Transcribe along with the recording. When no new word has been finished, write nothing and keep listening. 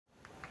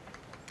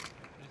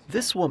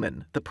This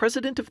woman, the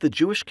president of the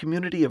Jewish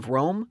community of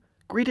Rome,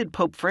 greeted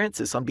Pope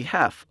Francis on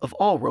behalf of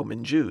all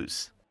Roman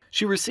Jews.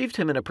 She received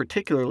him in a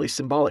particularly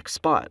symbolic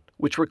spot,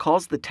 which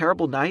recalls the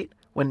terrible night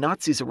when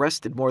Nazis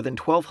arrested more than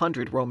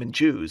 1,200 Roman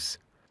Jews.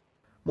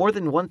 More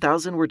than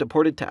 1,000 were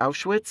deported to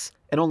Auschwitz,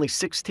 and only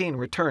 16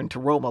 returned to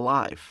Rome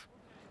alive.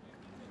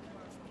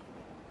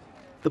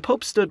 The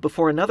Pope stood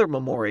before another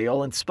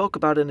memorial and spoke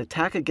about an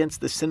attack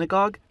against the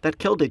synagogue that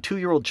killed a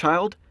 2-year-old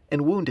child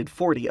and wounded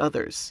 40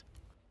 others.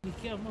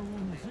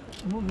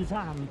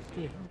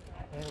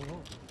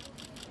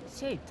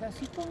 Senta,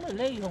 siccome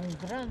lei è un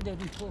grande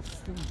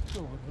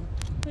ricostruttore,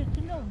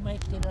 perché non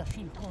mette la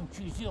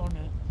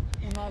circoncisione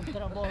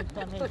un'altra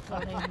volta nel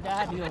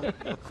calendario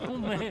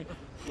come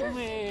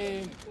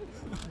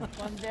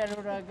quando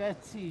ero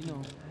ragazzino?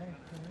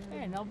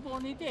 È una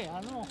buona idea,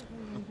 no?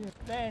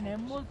 Bene, è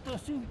molto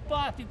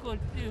simpatico,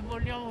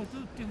 vogliamo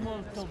tutti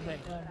molto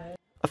bene.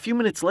 A few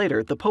minutes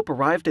later, the Pope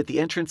arrived at the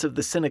entrance of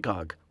the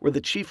synagogue, where the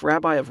chief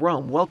rabbi of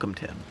Rome welcomed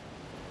him.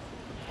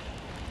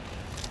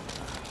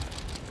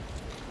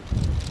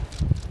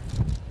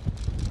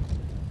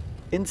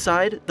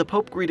 Inside, the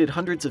Pope greeted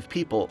hundreds of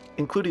people,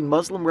 including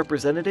Muslim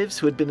representatives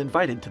who had been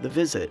invited to the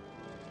visit.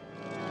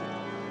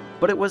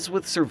 But it was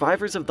with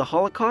survivors of the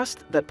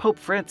Holocaust that Pope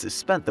Francis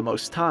spent the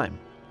most time.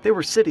 They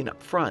were sitting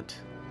up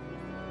front.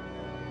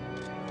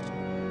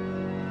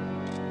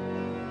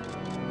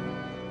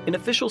 In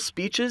official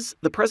speeches,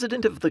 the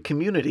president of the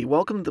community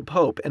welcomed the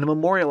Pope and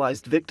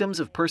memorialized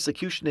victims of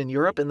persecution in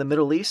Europe and the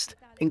Middle East,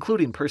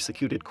 including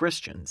persecuted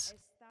Christians.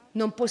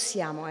 Non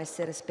possiamo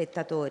essere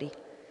spettatori.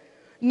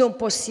 Non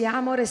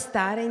possiamo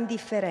restare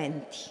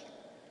indifferenti.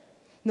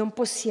 Non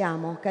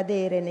possiamo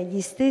cadere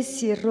negli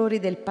stessi errori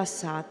del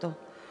passato,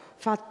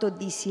 fatto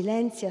di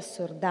silenzi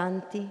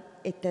assordanti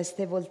e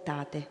teste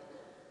voltate.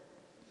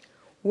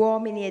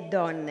 Uomini e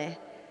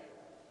donne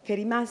che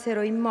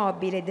rimasero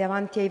immobili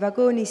davanti ai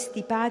vagoni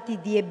stipati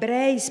di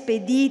ebrei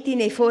spediti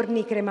nei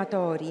forni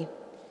crematori.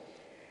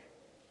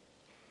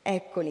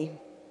 Eccoli,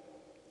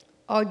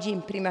 oggi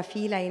in prima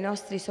fila i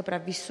nostri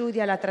sopravvissuti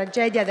alla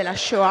tragedia della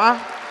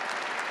Shoah.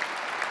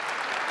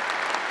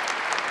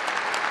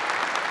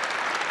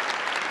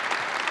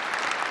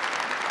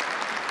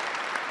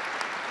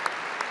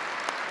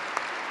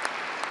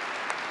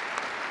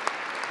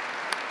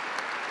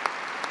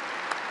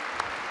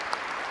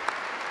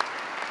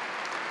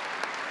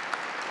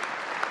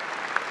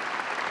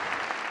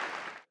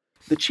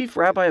 The chief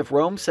rabbi of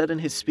Rome said in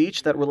his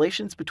speech that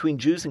relations between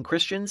Jews and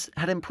Christians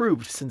had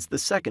improved since the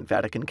Second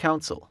Vatican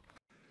Council.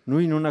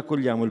 Noi non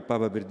accogliamo il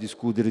Papa per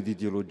discutere di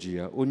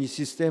teologia. Ogni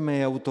sistema è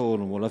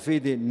autonomo, la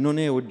fede non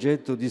è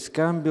oggetto di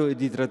scambio e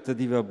di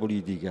trattativa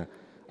politica.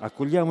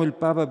 Accogliamo il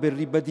Papa per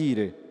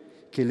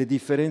ribadire che le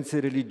differenze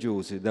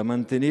religiose da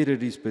mantenere e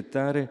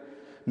rispettare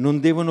non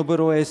devono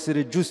però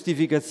essere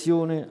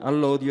giustificazione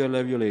all'odio e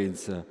alla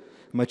violenza,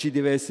 ma ci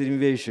deve essere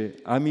invece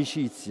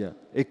amicizia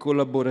e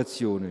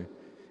collaborazione,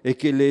 e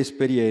che le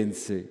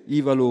esperienze, i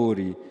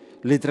valori,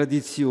 le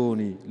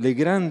tradizioni, le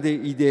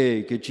grandi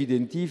idee che ci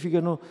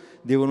identificano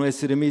devono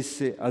essere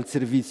messe al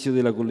servizio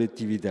della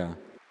collettività.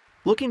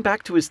 Looking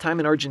back to his time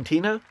in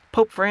Argentina,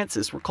 Pope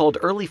Francis recalled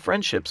early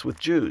friendships with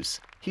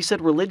Jews. He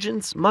said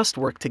religions must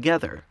work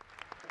together.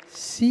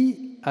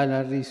 Sì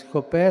alla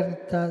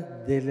riscoperta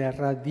delle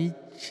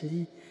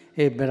radici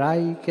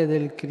ebraiche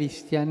del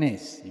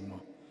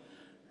cristianesimo,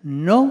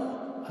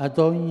 no ad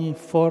ogni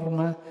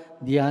forma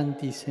di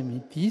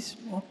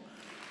antisemitismo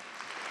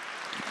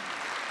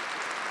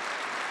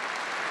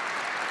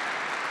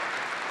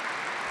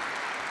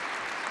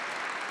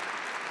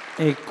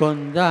e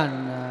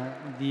condanna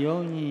di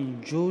ogni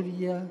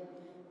ingiuria,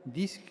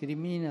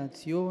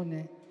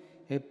 discriminazione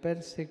e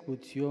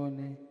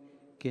persecuzione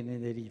che ne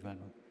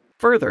derivano.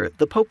 Further,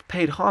 the Pope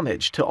paid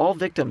homage to all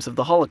victims of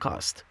the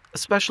Holocaust,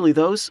 especially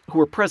those who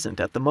were present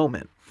at the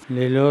moment.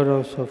 Le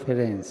loro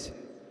sofferenze,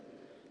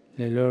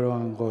 le loro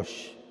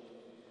angosce,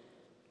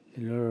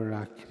 le loro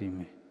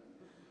lacrime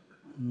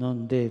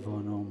non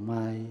devono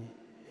mai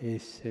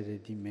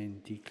essere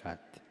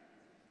dimenticate.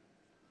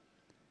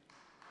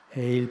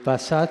 E il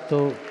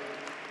passato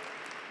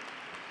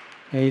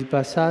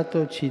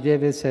ci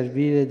deve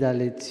servire da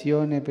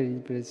lezione per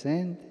il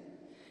presente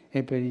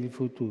e per il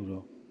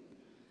futuro.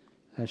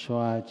 La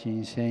Shoah ci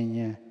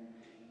insegna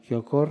che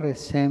occorre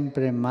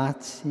sempre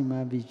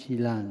massima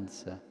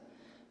vigilanza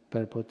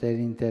per poter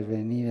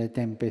intervenire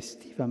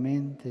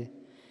tempestivamente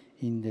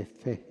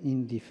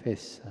in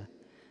difesa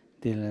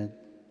della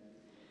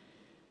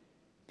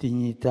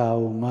dignità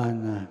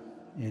umana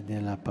e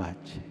della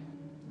pace.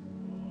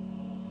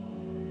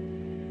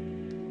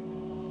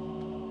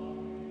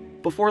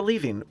 Before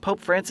leaving,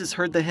 Pope Francis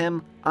heard the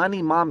hymn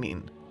Ani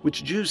Maamin,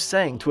 which Jews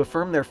sang to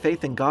affirm their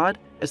faith in God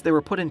as they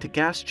were put into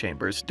gas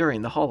chambers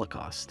during the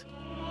Holocaust.